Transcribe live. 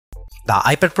The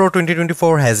iPad Pro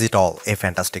 2024 has it all: a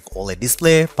fantastic OLED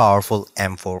display, powerful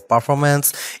M4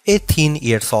 performance, a thin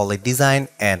yet solid design,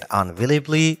 and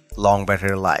unbelievably long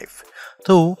battery life.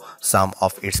 Though some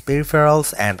of its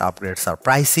peripherals and upgrades are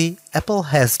pricey, Apple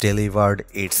has delivered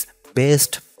its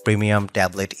best premium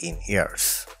tablet in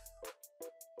years.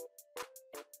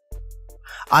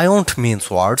 I won't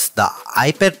mince words, the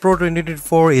iPad Pro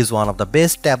 2024 is one of the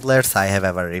best tablets I have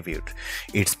ever reviewed.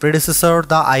 Its predecessor,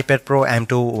 the iPad Pro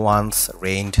M2, once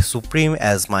reigned supreme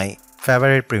as my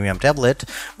favorite premium tablet,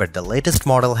 but the latest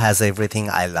model has everything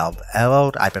I love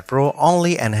about iPad Pro,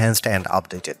 only enhanced and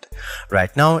updated.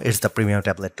 Right now, it's the premium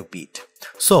tablet to beat.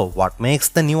 So, what makes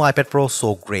the new iPad Pro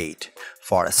so great?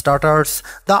 For starters,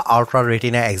 the Ultra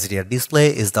Retina XDR display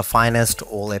is the finest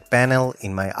OLED panel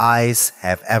in my eyes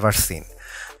have ever seen.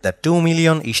 The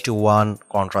 2,000,000:1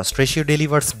 contrast ratio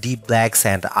delivers deep blacks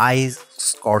and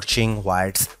eye-scorching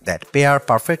whites that pair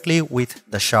perfectly with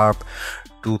the sharp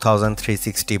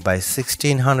 2360 by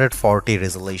 1640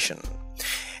 resolution.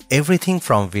 Everything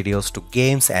from videos to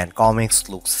games and comics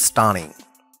looks stunning.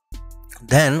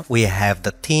 Then we have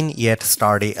the thin yet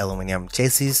sturdy aluminum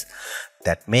chassis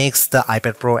that makes the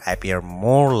iPad Pro appear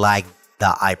more like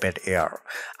the iPad Air.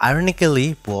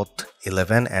 Ironically, both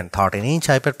 11 and 13-inch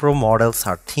iPad Pro models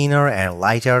are thinner and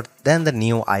lighter than the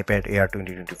new iPad Air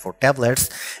 2024 tablets,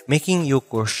 making you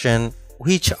question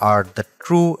which are the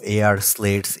true Air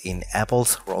slates in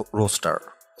Apple's roster.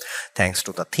 Thanks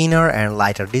to the thinner and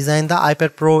lighter design, the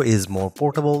iPad Pro is more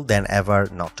portable than ever,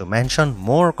 not to mention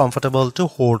more comfortable to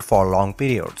hold for long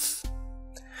periods.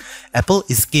 Apple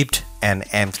skipped an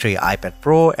M3 iPad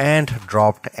Pro and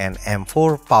dropped an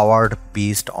M4 powered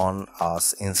beast on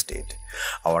us instead.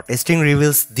 Our testing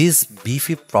reveals this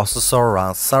beefy processor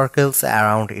runs circles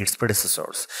around its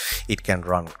predecessors. It can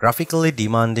run graphically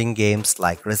demanding games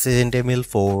like Resident Evil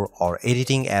 4 or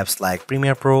editing apps like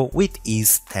Premiere Pro with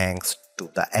ease thanks to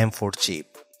the M4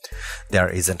 chip. There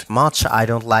isn't much I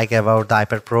don't like about the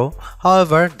iPad Pro,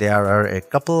 however, there are a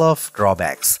couple of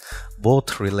drawbacks,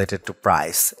 both related to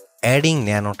price. Adding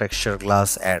nano texture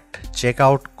glass at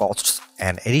checkout costs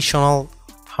an additional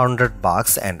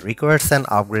 $100 and requires an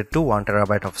upgrade to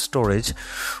 1TB of storage,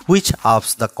 which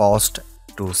ups the cost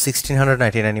to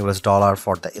 $1,699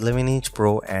 for the 11-inch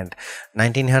Pro and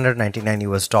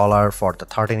 $1,999 for the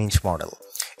 13-inch model.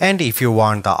 And if you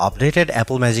want the updated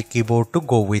Apple Magic Keyboard to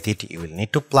go with it, you will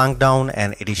need to plunk down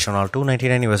an additional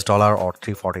 $299 or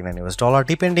 $349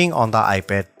 depending on the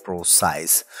iPad Pro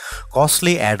size.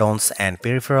 Costly add-ons and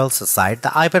peripherals aside, the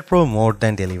iPad Pro more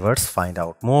than delivers. Find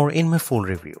out more in my full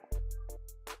review.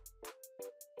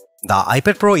 The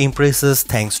iPad Pro impresses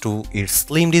thanks to its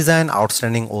slim design,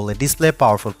 outstanding OLED display,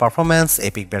 powerful performance,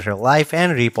 epic battery life,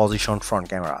 and repositioned front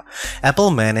camera. Apple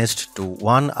managed to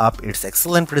one-up its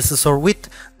excellent predecessor with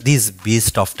this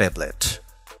beast of tablet.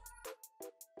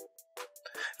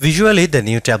 Visually, the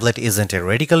new tablet isn't a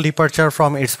radical departure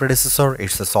from its predecessor.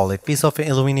 It's a solid piece of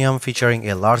aluminum featuring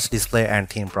a large display and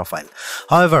thin profile.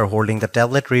 However, holding the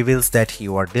tablet reveals that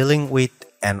you are dealing with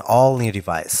an all-new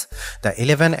device. The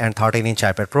 11 and 13-inch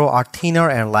iPad Pro are thinner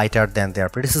and lighter than their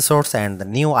predecessors and the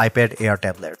new iPad Air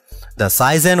tablet. The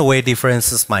size and weight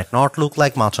differences might not look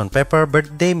like much on paper,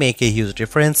 but they make a huge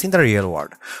difference in the real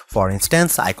world. For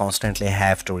instance, I constantly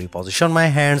have to reposition my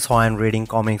hands when reading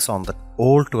comics on the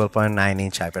old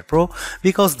 12.9-inch iPad Pro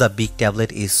because the big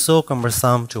tablet is so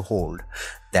cumbersome to hold.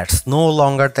 That's no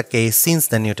longer the case since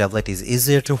the new tablet is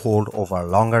easier to hold over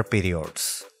longer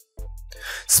periods.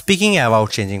 Speaking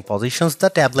about changing positions, the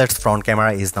tablet's front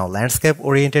camera is now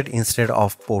landscape-oriented instead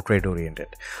of portrait-oriented.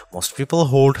 Most people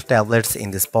hold tablets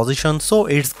in this position, so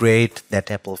it's great that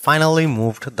Apple finally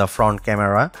moved the front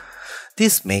camera.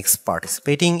 This makes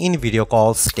participating in video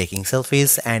calls, taking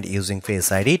selfies, and using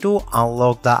Face ID to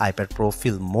unlock the iPad Pro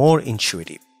feel more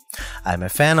intuitive. I'm a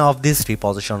fan of this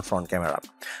repositioned front camera.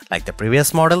 Like the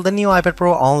previous model, the new iPad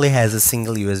Pro only has a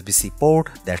single USB-C port.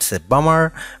 That's a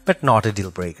bummer, but not a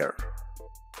deal breaker.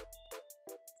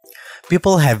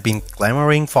 People have been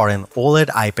clamoring for an OLED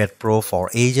iPad Pro for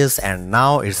ages and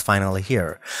now it's finally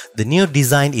here. The new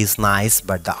design is nice,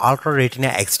 but the Ultra Retina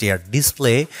XDR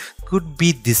display could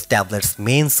be this tablet's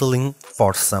main selling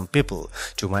for some people.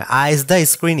 To my eyes, the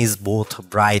screen is both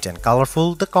bright and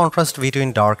colorful. The contrast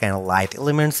between dark and light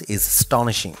elements is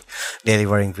astonishing,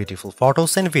 delivering beautiful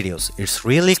photos and videos. It's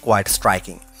really quite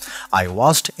striking. I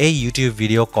watched a YouTube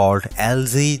video called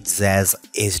LG Jazz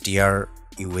HDR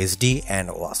USD and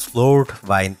was floored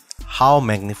by how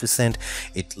magnificent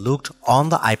it looked on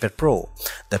the iPad Pro.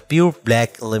 The pure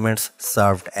black elements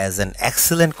served as an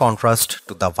excellent contrast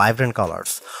to the vibrant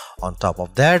colors. On top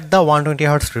of that, the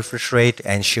 120Hz refresh rate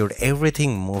ensured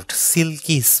everything moved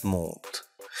silky smooth.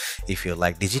 If you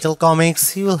like digital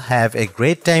comics, you will have a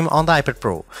great time on the iPad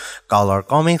Pro. Color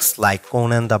comics like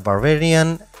Conan the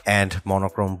Barbarian and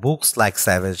monochrome books like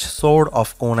Savage Sword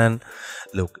of Conan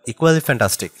look equally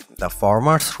fantastic. The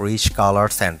former's rich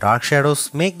colors and dark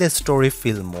shadows make the story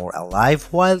feel more alive,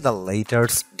 while the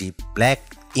latter's deep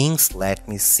black inks let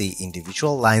me see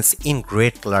individual lines in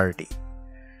great clarity.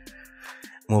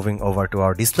 Moving over to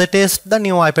our display test, the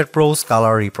new iPad Pro's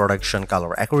color reproduction,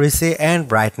 color accuracy and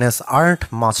brightness aren't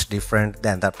much different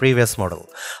than the previous model.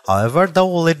 However, the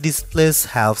OLED displays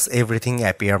helps everything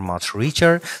appear much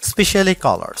richer, especially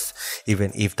colors.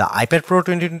 Even if the iPad Pro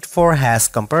 2024 has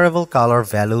comparable color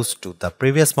values to the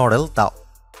previous model, the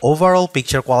overall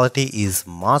picture quality is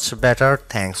much better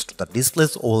thanks to the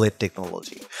display's OLED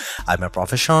technology. I'm a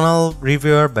professional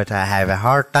reviewer, but I have a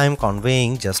hard time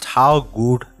conveying just how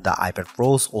good the iPad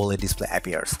Pro's OLED display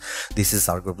appears. This is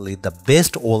arguably the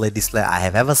best OLED display I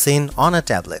have ever seen on a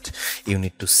tablet. You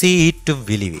need to see it to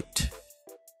believe it.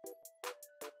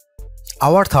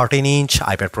 Our 13-inch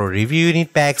iPad Pro review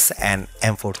unit packs an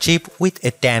M4 chip with a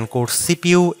 10-core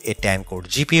CPU, a 10-core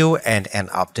GPU, and an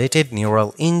updated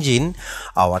neural engine.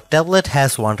 Our tablet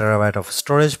has 1TB of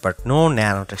storage but no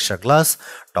nano texture glass,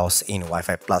 toss-in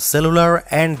Wi-Fi plus cellular,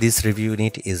 and this review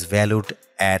unit is valued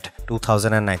at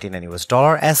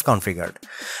 $2,099 as configured.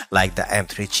 Like the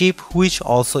M3 chip, which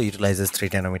also utilizes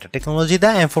 3nm technology, the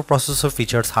M4 processor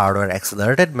features hardware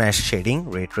accelerated mesh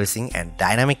shading, ray tracing, and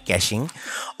dynamic caching,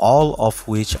 all of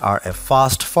which are a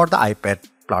first for the iPad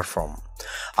platform.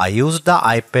 I used the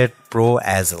iPad Pro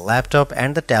as a laptop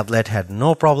and the tablet had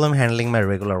no problem handling my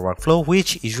regular workflow,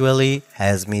 which usually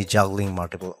has me juggling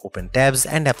multiple open tabs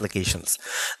and applications.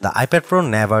 The iPad Pro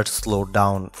never slowed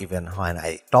down even when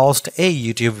I tossed a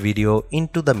YouTube video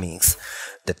into the mix.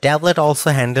 The tablet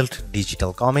also handled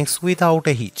digital comics without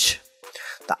a hitch.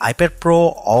 The iPad Pro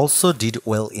also did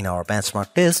well in our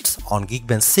benchmark tests on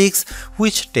Geekbench 6,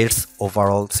 which tests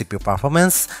overall CPU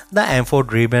performance. The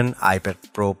M4-driven iPad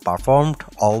Pro performed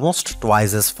almost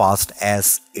twice as fast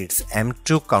as its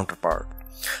M2 counterpart.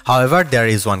 However, there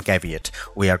is one caveat.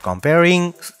 We are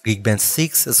comparing Geekbench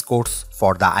 6 scores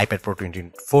for the iPad Pro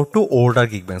 2024 to older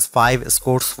Geekbench 5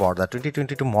 scores for the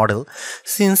 2022 model,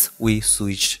 since we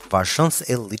switched versions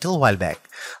a little while back.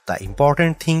 The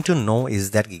important thing to know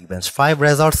is that Geekbench 5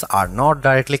 results are not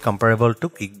directly comparable to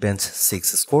Geekbench 6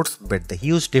 scores, but the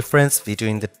huge difference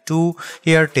between the two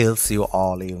here tells you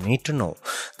all you need to know.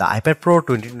 The iPad Pro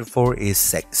 2024 is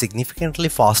significantly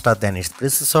faster than its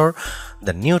predecessor.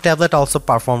 The new tablet also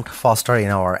performed faster in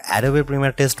our Adobe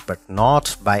Premiere test, but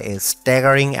not by a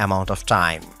staggering amount of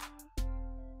time.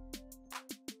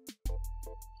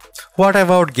 What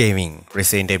about gaming?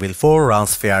 Resident Evil 4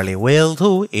 runs fairly well,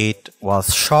 though it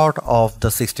was short of the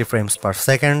 60 frames per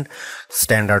second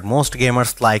standard most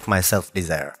gamers like myself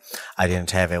desire. I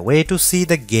didn't have a way to see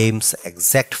the game's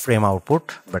exact frame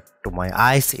output, but to my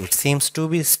eyes it seems to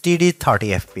be steady 30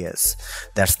 FPS.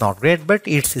 That's not great, but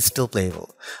it's still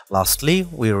playable. Lastly,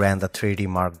 we ran the 3D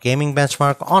Mark gaming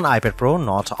benchmark on iPad Pro.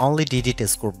 Not only did it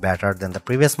score better than the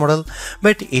previous model,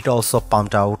 but it also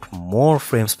pumped out more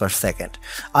frames per second.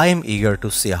 I am eager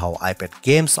to see how iPad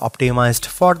games optimized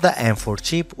for the M4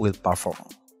 chip will perform.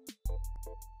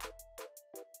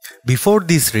 Before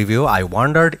this review, I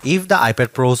wondered if the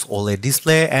iPad Pro's OLED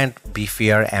display and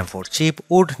beefier M4 chip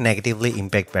would negatively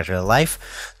impact battery life.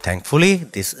 Thankfully,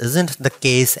 this isn't the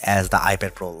case, as the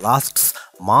iPad Pro lasts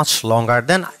much longer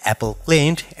than Apple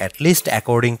claimed, at least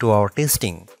according to our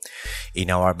testing. In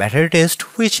our battery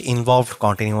test, which involved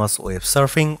continuous web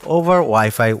surfing over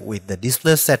Wi-Fi with the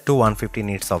display set to 150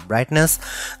 nits of brightness,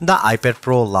 the iPad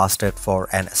Pro lasted for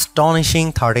an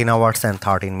astonishing 13 hours and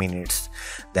 13 minutes.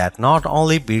 That not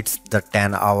only beats the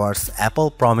 10 hours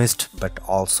Apple promised, but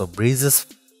also breezes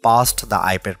past the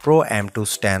iPad Pro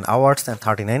M2's 10 hours and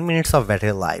 39 minutes of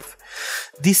battery life.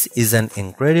 This is an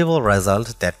incredible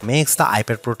result that makes the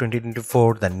iPad Pro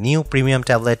 2024 the new premium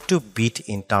tablet to beat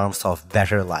in terms of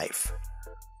battery life.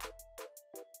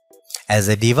 As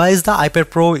a device, the iPad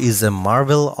Pro is a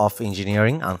marvel of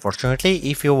engineering. Unfortunately,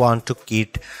 if you want to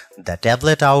kit the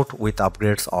tablet out with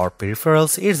upgrades or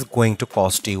peripherals, it's going to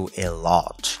cost you a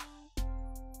lot.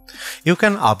 You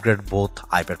can upgrade both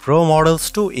iPad Pro models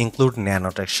to include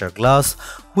nano texture glass,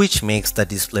 which makes the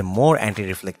display more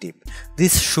anti-reflective.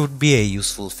 This should be a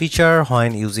useful feature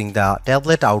when using the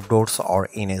tablet outdoors or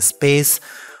in a space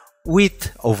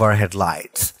with overhead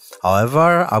lights.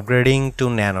 However, upgrading to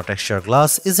nano texture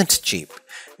glass isn't cheap.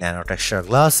 Nano texture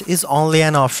glass is only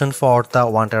an option for the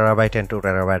 1TB and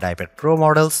 2TB iPad Pro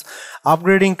models.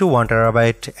 Upgrading to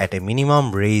 1TB at a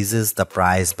minimum raises the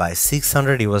price by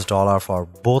 $600 for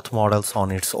both models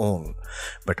on its own.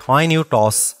 But when you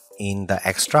toss in the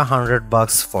extra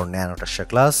 $100 for nano texture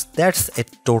glass. That's a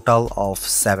total of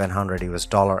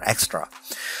 $700 extra.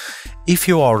 If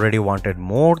you already wanted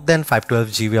more than 512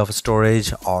 GB of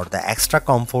storage or the extra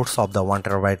comforts of the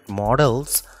 1TB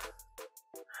models,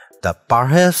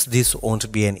 perhaps this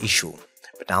won't be an issue.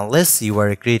 But unless you are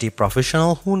a creative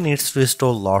professional who needs to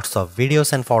store lots of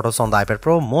videos and photos on the iPad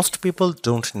Pro, most people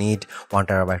don't need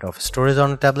 1TB of storage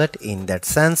on a tablet. In that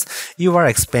sense, you are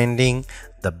expending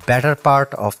the better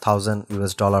part of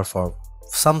 $1,000 for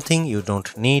something you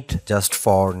don't need just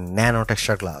for nano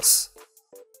texture glass.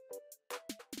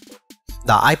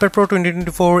 The iPad Pro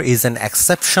 2024 is an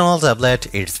exceptional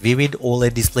tablet. Its vivid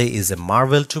OLED display is a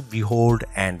marvel to behold,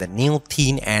 and the new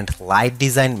thin and light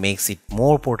design makes it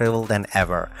more portable than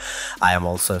ever. I am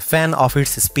also a fan of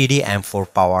its speedy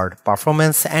M4 powered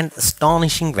performance and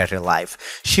astonishing battery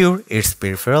life. Sure, its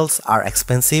peripherals are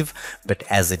expensive, but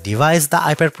as a device, the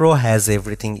iPad Pro has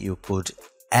everything you could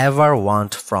ever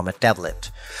want from a tablet.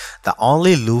 The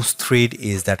only loose thread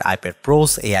is that iPad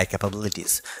Pro's AI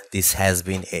capabilities. This has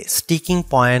been a sticking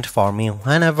point for me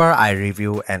whenever I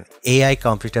review an AI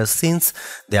computer, since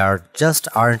there just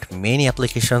aren't many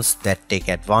applications that take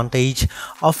advantage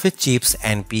of a chip's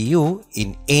NPU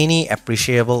in any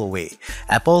appreciable way.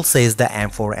 Apple says the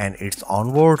M4 and its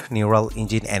onboard neural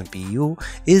engine NPU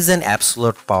is an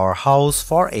absolute powerhouse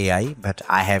for AI, but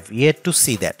I have yet to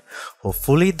see that.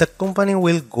 Hopefully, the company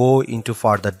will go into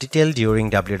further detail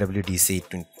during WWDC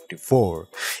 2024.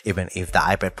 Even if the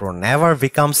iPad Pro never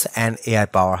becomes an AI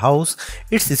powerhouse,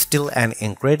 it's still an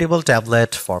incredible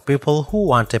tablet for people who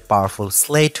want a powerful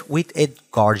slate with a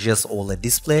gorgeous OLED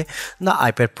display. The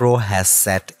iPad Pro has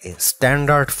set a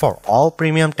standard for all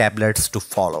premium tablets to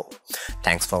follow.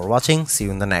 Thanks for watching. See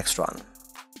you in the next one.